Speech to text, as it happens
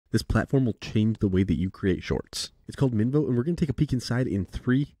This platform will change the way that you create shorts. It's called Minvo, and we're going to take a peek inside in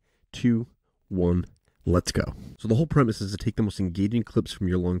 3, 2, 1, let's go. So the whole premise is to take the most engaging clips from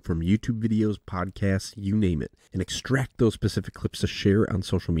your long-form YouTube videos, podcasts, you name it, and extract those specific clips to share on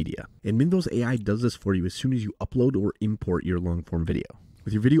social media. And Minvo's AI does this for you as soon as you upload or import your long-form video.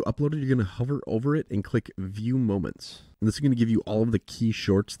 With your video uploaded, you're going to hover over it and click View Moments. And this is going to give you all of the key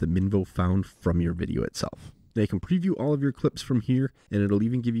shorts that Minvo found from your video itself. Now you can preview all of your clips from here, and it'll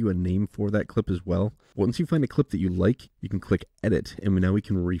even give you a name for that clip as well. Once you find a clip that you like, you can click Edit, and now we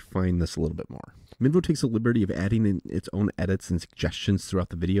can refine this a little bit more. Minvo takes the liberty of adding in its own edits and suggestions throughout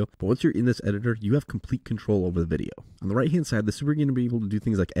the video, but once you're in this editor, you have complete control over the video. On the right-hand side, this is where you're going to be able to do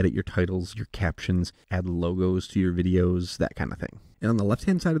things like edit your titles, your captions, add logos to your videos, that kind of thing. And on the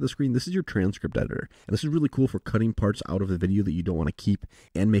left-hand side of the screen, this is your transcript editor. And this is really cool for cutting parts out of the video that you don't want to keep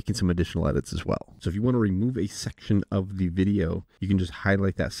and making some additional edits as well. So if you want to remove a section of the video, you can just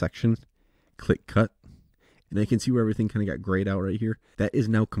highlight that section, click Cut, and I can see where everything kind of got grayed out right here. That is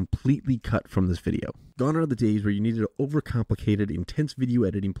now completely cut from this video. Gone are the days where you needed an overcomplicated, intense video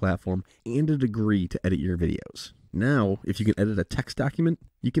editing platform and a degree to edit your videos. Now, if you can edit a text document,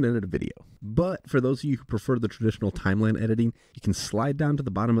 you can edit a video. But for those of you who prefer the traditional timeline editing, you can slide down to the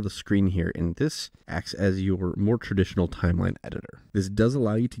bottom of the screen here, and this acts as your more traditional timeline editor. This does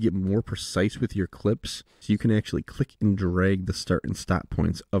allow you to get more precise with your clips, so you can actually click and drag the start and stop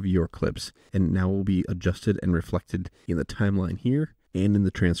points of your clips, and now will be adjusted and reflected in the timeline here and in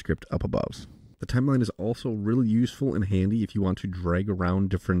the transcript up above. The timeline is also really useful and handy if you want to drag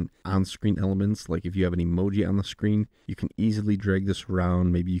around different on-screen elements. Like if you have an emoji on the screen, you can easily drag this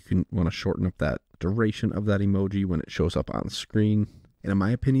around. Maybe you can want to shorten up that duration of that emoji when it shows up on screen. And in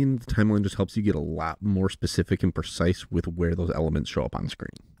my opinion, the timeline just helps you get a lot more specific and precise with where those elements show up on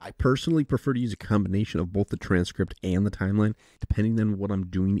screen. I personally prefer to use a combination of both the transcript and the timeline, depending on what I'm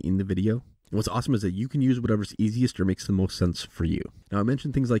doing in the video. And what's awesome is that you can use whatever's easiest or makes the most sense for you. Now, I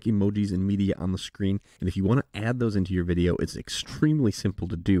mentioned things like emojis and media on the screen, and if you want to add those into your video, it's extremely simple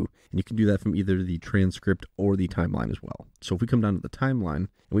to do, and you can do that from either the transcript or the timeline as well. So if we come down to the timeline, and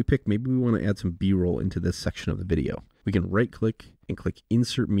we pick, maybe we want to add some B-roll into this section of the video, we can right-click and click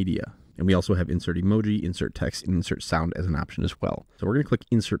Insert Media. And we also have Insert Emoji, Insert Text, and Insert Sound as an option as well. So we're going to click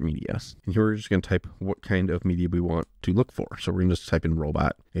Insert Media. And here we're just going to type what kind of media we want to look for. So we're going to just type in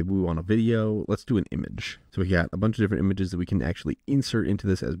robot. Maybe we want a video. Let's do an image. So we got a bunch of different images that we can actually insert into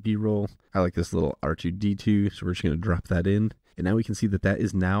this as B-roll. I like this little R2-D2, so we're just going to drop that in. And now we can see that that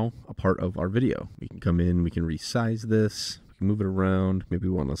is now a part of our video. We can come in, we can resize this, we can move it around. Maybe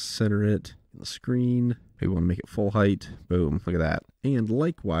we want to center it in the screen. Maybe we want to make it full height. Boom, look at that. And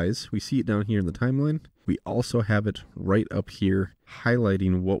likewise, we see it down here in the timeline. We also have it right up here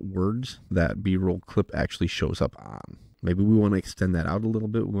highlighting what words that B-roll clip actually shows up on. Maybe we want to extend that out a little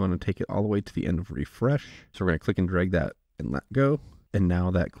bit. We want to take it all the way to the end of refresh. So we're going to click and drag that and let go. And now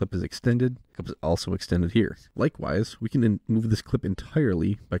that clip is extended. The clip is also extended here. Likewise, we can move this clip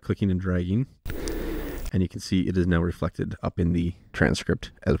entirely by clicking and dragging. And you can see it is now reflected up in the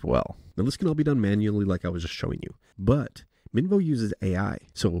transcript as well. Now this can all be done manually like I was just showing you, but Minvo uses AI.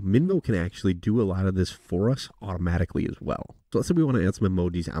 So Minvo can actually do a lot of this for us automatically as well. So let's say we want to add some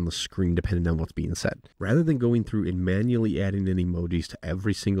emojis on the screen depending on what's being said. Rather than going through and manually adding in emojis to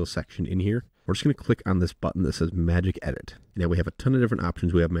every single section in here, we're just going to click on this button that says Magic Edit. Now we have a ton of different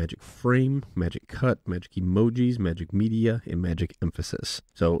options. We have Magic Frame, Magic Cut, Magic Emojis, Magic Media, and Magic Emphasis.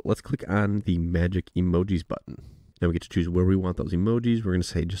 So let's click on the Magic Emojis button. Now we get to choose where we want those emojis. We're going to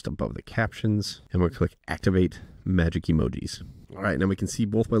say just above the captions, and we're going to click Activate Magic Emojis. All right, now we can see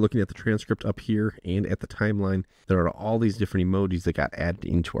both by looking at the transcript up here and at the timeline, there are all these different emojis that got added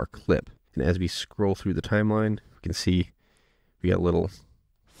into our clip. And as we scroll through the timeline, we can see we got a little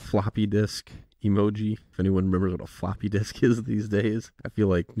floppy disk emoji. If anyone remembers what a floppy disk is these days, I feel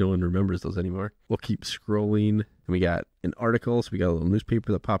like no one remembers those anymore. We'll keep scrolling. And we got an article, so we got a little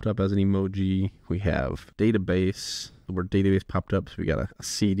newspaper that popped up as an emoji. We have database, the word database popped up, so we got a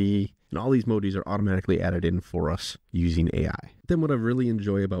CD. And all these emojis are automatically added in for us using AI. Then what I really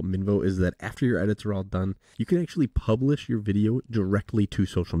enjoy about Minvo is that after your edits are all done, you can actually publish your video directly to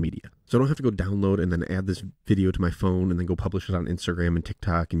social media. So I don't have to go download and then add this video to my phone and then go publish it on Instagram and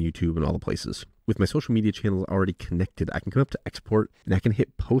TikTok and YouTube and all the places. With my social media channels already connected, I can come up to export and I can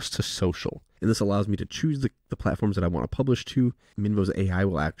hit post to social. and this allows me to choose the platforms that I want to publish to. Minvo's AI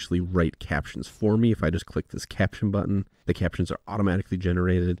will actually write captions for me. If I just click this caption button, the captions are automatically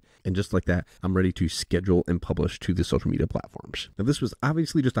generated, and just like that, I'm ready to schedule and publish to the social media platforms. Now, this was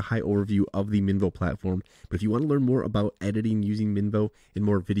obviously just a high overview of the Minvo platform, but if you want to learn more about editing using Minvo and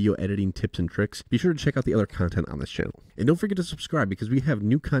more video editing tips and tricks, be sure to check out the other content on this channel. And don't forget to subscribe because we have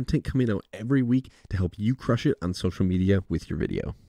new content coming out every week to help you crush it on social media with your video.